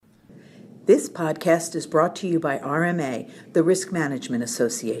This podcast is brought to you by RMA, the Risk Management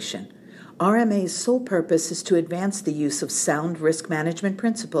Association. RMA's sole purpose is to advance the use of sound risk management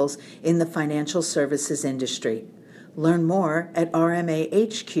principles in the financial services industry. Learn more at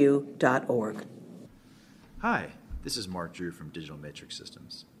rmahq.org. Hi, this is Mark Dreux from Digital Matrix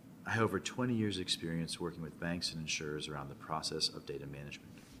Systems. I have over 20 years' experience working with banks and insurers around the process of data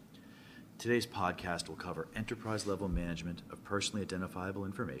management. Today's podcast will cover enterprise-level management of personally identifiable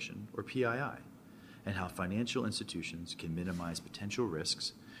information, or PII, and how financial institutions can minimize potential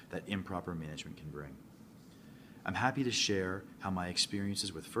risks that improper management can bring. I'm happy to share how my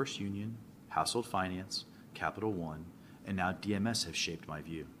experiences with First Union, Household Finance, Capital One, and now DMS have shaped my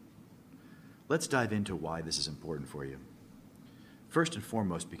view. Let's dive into why this is important for you. First and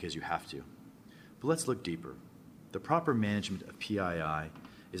foremost, because you have to. But let's look deeper. The proper management of PII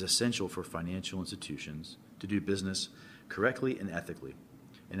is essential for financial institutions to do business correctly and ethically.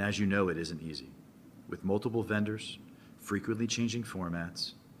 And as you know, it isn't easy. With multiple vendors, frequently changing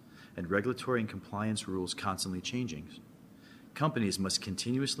formats, and regulatory and compliance rules constantly changing, companies must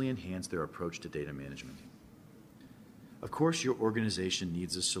continuously enhance their approach to data management. Of course, your organization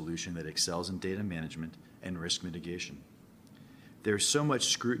needs a solution that excels in data management and risk mitigation. There's so much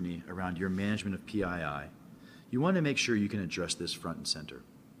scrutiny around your management of PII, you want to make sure you can address this front and center.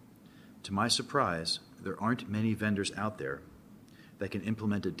 To my surprise, there aren't many vendors out there that can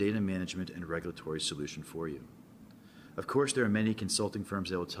implement a data management and regulatory solution for you. Of course, there are many consulting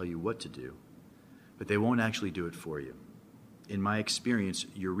firms that will tell you what to do, but they won't actually do it for you. In my experience,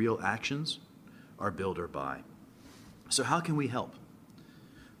 your real actions are build or buy. So how can we help?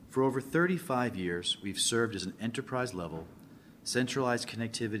 For over 35 years, we've served as an enterprise-level, centralized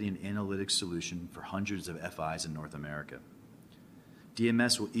connectivity and analytics solution for hundreds of FIs in North America.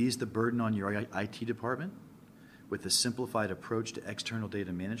 DMS will ease the burden on your IT department with a simplified approach to external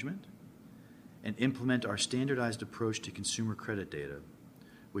data management and implement our standardized approach to consumer credit data,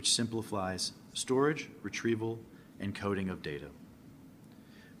 which simplifies storage, retrieval, and coding of data.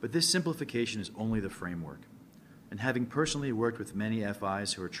 But this simplification is only the framework. And having personally worked with many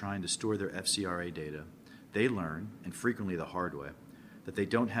FIs who are trying to store their FCRA data, they learn, and frequently the hard way, that they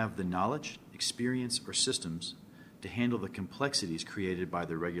don't have the knowledge, experience, or systems to handle the complexities created by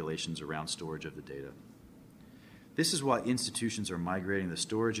the regulations around storage of the data. This is why institutions are migrating the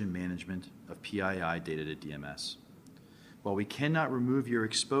storage and management of PII data to DMS. While we cannot remove your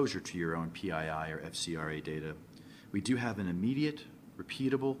exposure to your own PII or FCRA data, we do have an immediate,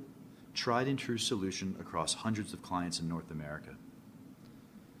 repeatable, tried and true solution across hundreds of clients in North America.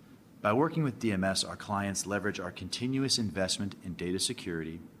 By working with DMS, our clients leverage our continuous investment in data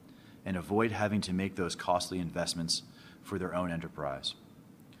security and avoid having to make those costly investments for their own enterprise,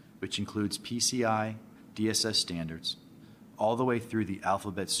 which includes PCI, DSS standards, all the way through the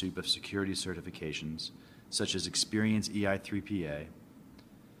alphabet soup of security certifications, such as Experience EI3PA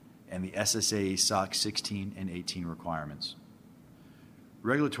and the SSAE SOC 16 and 18 requirements.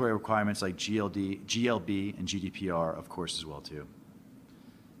 Regulatory requirements like GLB, and GDPR, of course, as well, too.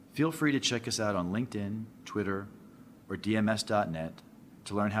 Feel free to check us out on LinkedIn, Twitter, or dms.net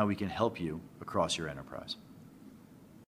to learn how we can help you across your enterprise.